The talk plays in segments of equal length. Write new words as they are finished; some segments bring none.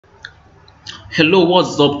Hello,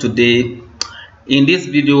 what's up today? In this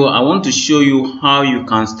video I want to show you how you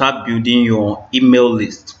can start building your email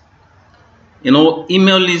list.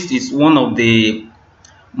 Email list is one of the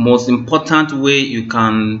most important way you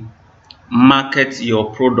can market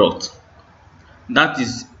your product. That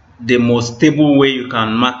is the most stable way you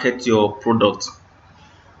can market your product,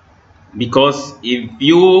 because if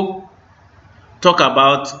you talk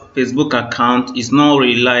about Facebook account, is not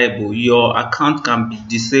reliable. Your account can be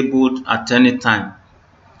disabled at any time.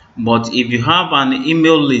 But if you have an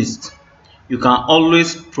email list, you can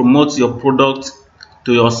always promote your product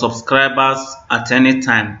to your subscribers at any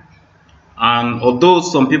time. And although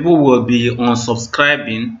some people will be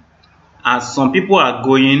unsubscribing, as some people are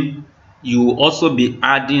going, you will also be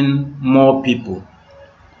adding more people.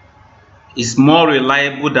 It's more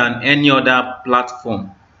reliable than any other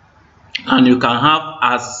platform, and you can have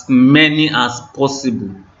as many as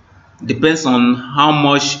possible. Depends on how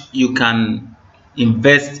much you can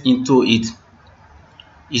invest into it.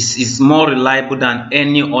 Is more reliable than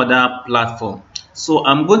any other platform. So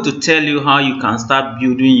I'm going to tell you how you can start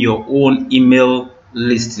building your own email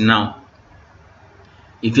list now.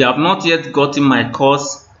 If you have not yet gotten my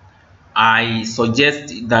course, I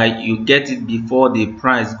suggest that you get it before the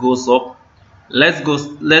price goes up. Let's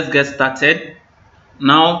get started.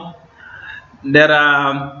 Now, there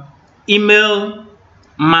are email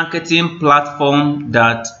marketing platforms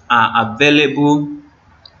that are available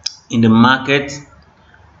in the market,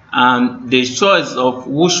 and the choice of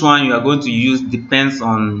which one you are going to use depends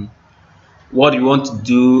on what you want to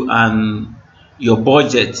do and your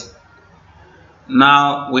budget.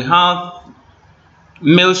 Now we have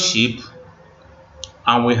Mailchimp,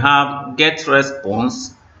 and we have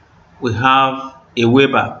GetResponse, we have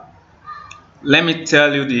Aweber. Let me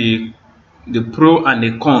tell you the pro and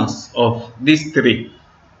the cons of these three.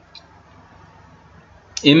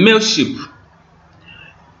 In Mailchimp,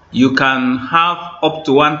 you can have up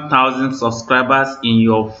to 1,000 subscribers in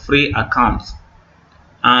your free account,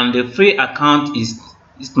 and the free account is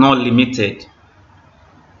not limited.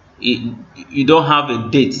 You don't have a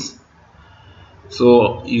date,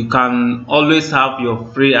 so you can always have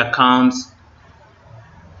your free account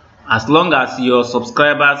as long as your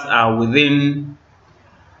subscribers are within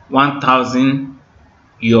 1,000.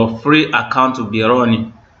 Your free account will be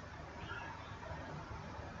running.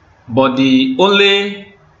 But the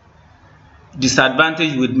only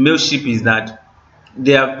disadvantage with Mailchimp is that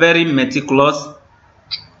they are very meticulous.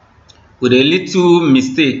 With a little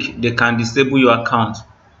mistake, they can disable your account,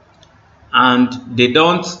 and they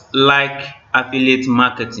don't like affiliate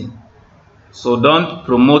marketing. So don't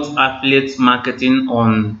promote affiliate marketing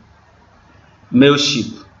on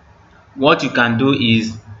Mailchimp. What you can do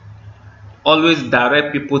is always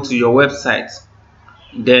direct people to your website,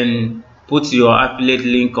 then put your affiliate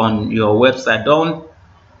link on your website. Don't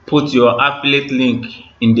put your affiliate link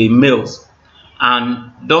in the mails,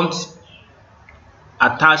 and don't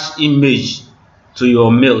attach image to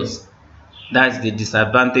your mails. That's the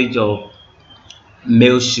disadvantage of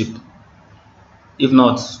Mailchimp. If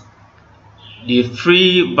not, the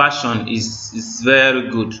free version is very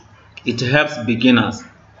good. It helps beginners.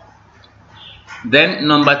 Then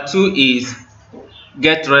number 2 is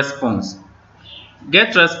GetResponse.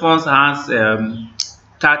 GetResponse has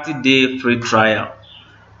 30-day free trial.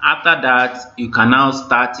 After that, you can now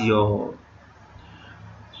start your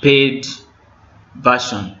paid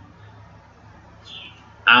version,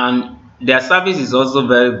 and their service is also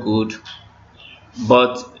very good.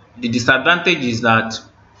 But the disadvantage is that,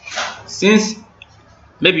 since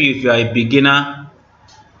maybe if you are a beginner,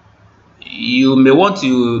 you may want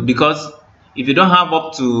to, because if you don't have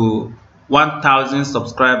up to 1,000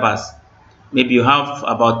 subscribers, maybe you have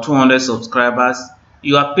about 200 subscribers,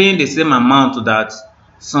 you are paying the same amount that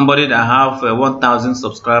somebody that have 1,000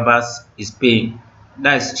 subscribers is paying.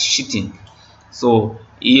 That is cheating. So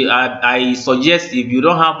I suggest, if you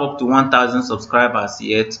don't have up to 1,000 subscribers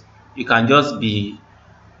yet, you can just be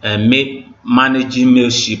managing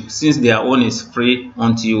Mailchimp, since their own is free.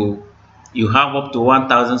 Until you have up to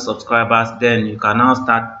 1,000 subscribers, then you can now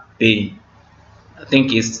start paying. I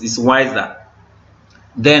think it's wiser.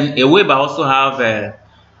 Then Aweber also have a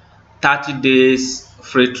 30 days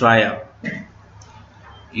free trial.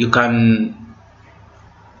 You can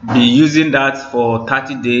be using that for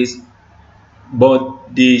 30 days,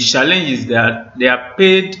 but the challenge is that their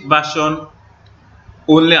paid version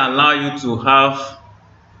only allow you to have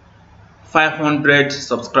 500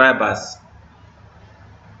 subscribers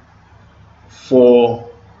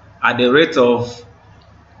at the rate of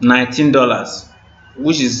 $19,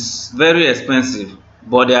 which is very expensive,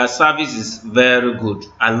 but their service is very good.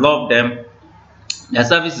 I love them. Their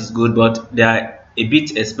service is good, but they are a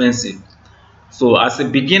bit expensive. So as a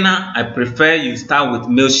beginner, I prefer you start with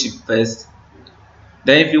Mailchimp first.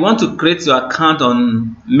 Then if you want to create your account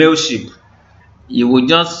on Mailchimp, you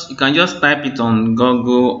can just type it on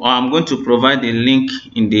Google, or I'm going to provide a link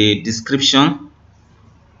in the description.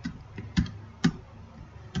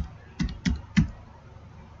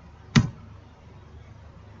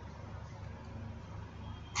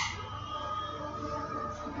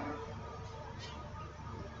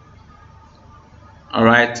 All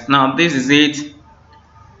right, now this is it.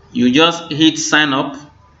 You just hit sign up,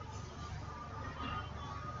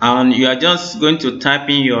 and you are just going to type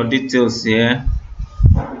in your details here.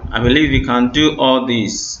 I believe you can do all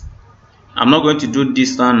this. I'm not going to do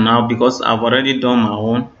this one now because I've already done my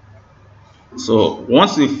own. So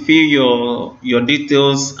once you fill your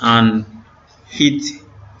details and hit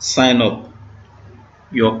sign up,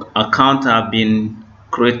 your account have been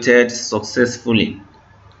created successfully.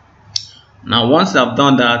 Now once I've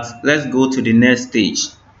done that, let's go to the next stage.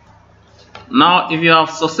 Now if you have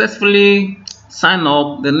successfully signed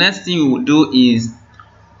up, the next thing you will do is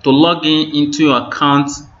to log in into your account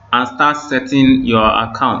and start setting your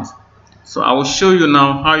account. So I will show you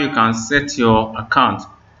now how you can set your account.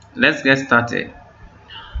 Let's get started.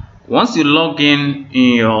 Once you log in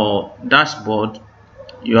your dashboard,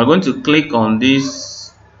 you are going to click on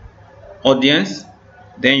this audience,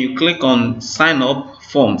 then you click on sign up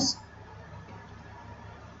forms.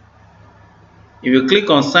 If you click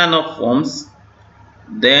on sign up forms,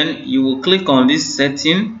 then you will click on this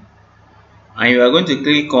setting, and you are going to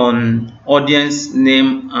click on audience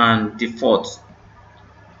name and default.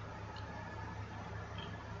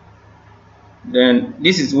 Then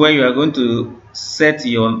this is where you are going to set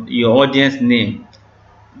your audience name.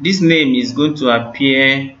 This name is going to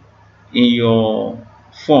appear in your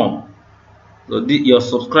form, so your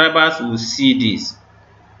subscribers will see this,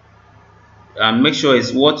 and make sure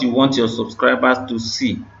it's what you want your subscribers to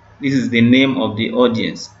see. This is the name of the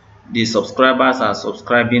audience the subscribers are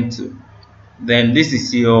subscribing to. Then this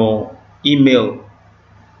is your email.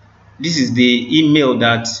 This is the email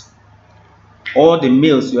that all the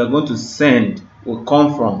mails you are going to send will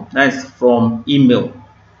come from. That is from email,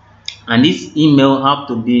 and this email have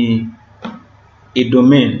to be a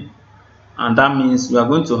domain, and that means you are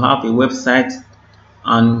going to have a website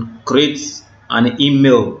and create an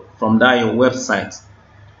email from that your website.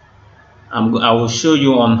 I will show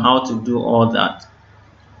you on how to do all that.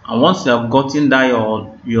 And once you have gotten that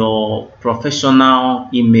your professional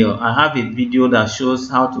email, I have a video that shows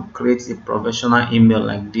how to create a professional email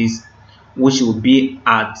like this, which will be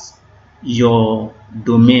at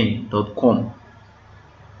yourdomain.com,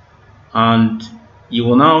 and you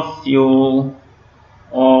will now fill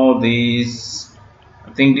all these.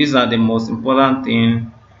 I think these are the most important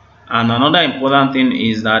thing. And another important thing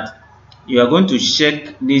is that you are going to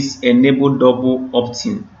check this enable double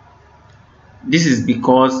opt-in. This is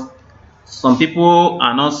because some people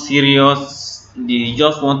are not serious. They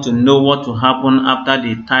just want to know what will happen after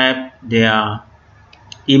they type their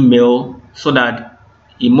email, so that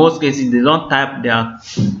in most cases they don't type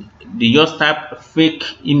they just type fake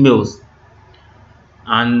emails,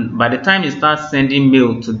 and by the time you start sending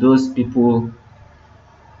mail to those people,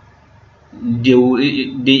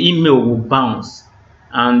 the email will bounce,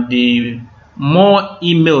 and the more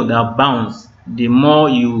email that bounce, the more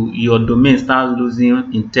your domain start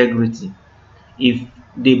losing integrity. If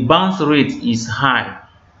the bounce rate is high,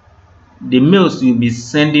 the mails you'll be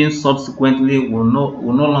sending subsequently will no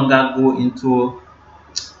longer go into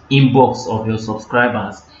inbox of your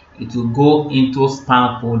subscribers. It will go into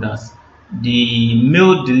spam folders. The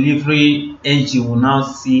mail delivery engine will now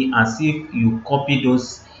see as if you copy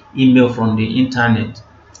those email from the internet.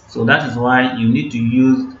 So that is why you need to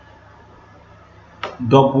use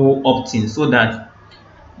double opt-in, so that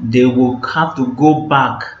they will have to go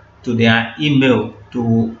back to their email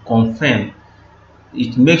to confirm.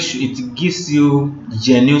 It gives you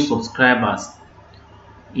genuine subscribers.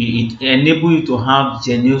 It enables you to have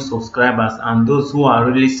genuine subscribers and those who are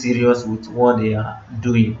really serious with what they are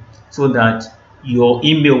doing, so that your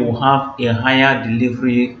email will have a higher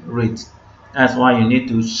delivery rate. That's why you need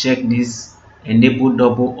to check this enable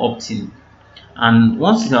double opt-in. And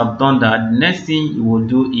once you have done that, the next thing you will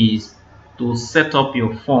do is to set up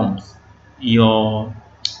your forms, your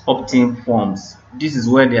opt-in forms. This is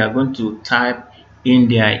where they are going to type in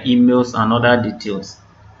their emails and other details.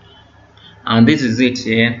 And this is it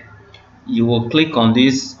here. You will click on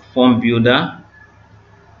this form builder.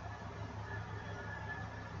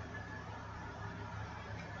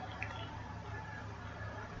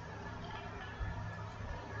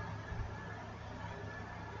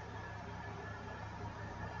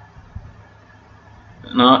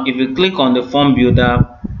 Now if you click on the form builder,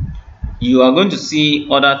 you are going to see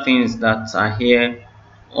other things that are here.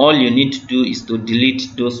 All you need to do is to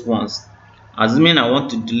delete those ones. Assuming I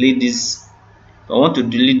want to delete this, if I want to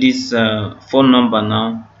delete this phone number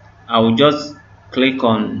now, I will just click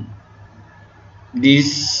on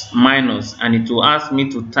this minus and it will ask me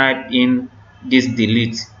to type in this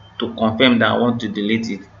delete to confirm that I want to delete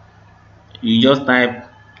it. You just type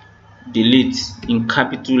delete in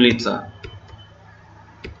capital letter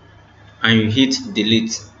and you hit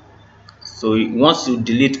delete. So once you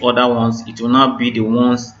delete other ones, it will now be the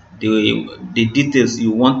ones, the details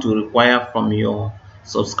you want to require from your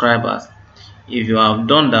subscribers. If you have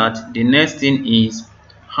done that, the next thing is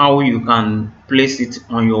how you can place it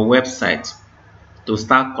on your website to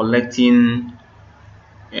start collecting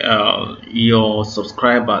your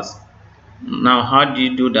subscribers. Now how do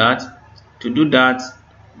you do that? To do that,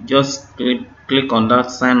 just click on that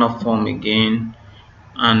sign up form again,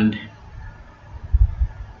 and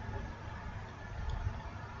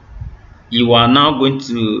you are now going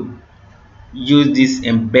to use these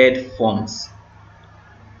embed forms.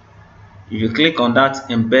 If you click on that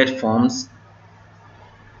embed forms,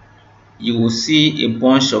 you will see a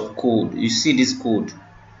bunch of code. You see this code,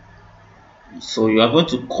 so you are going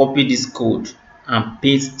to copy this code and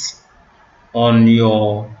paste on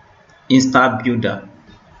your Insta builder.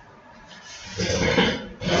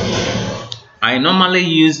 I normally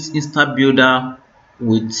use Insta builder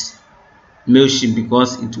with Mailchimp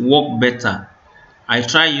because it works better. I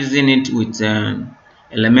tried using it with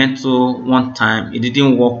Elementor one time. It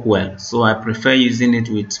didn't work well, so I prefer using it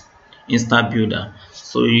with Insta builder.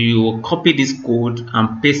 So you will copy this code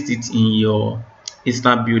and paste it in your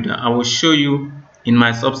Insta builder. I will show you in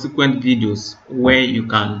my subsequent videos where you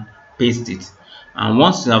can paste it. And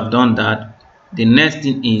once you have done that, the next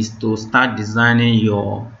thing is to start designing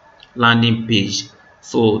your landing page.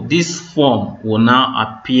 So this form will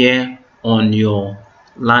now appear on your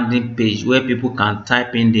landing page where people can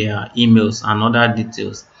type in their emails and other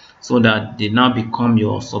details, so that they now become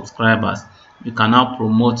your subscribers. You can now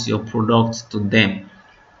promote your product to them.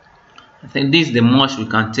 I think this is the much we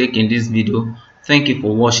can take in this video. Thank you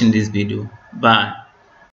for watching this video. Bye.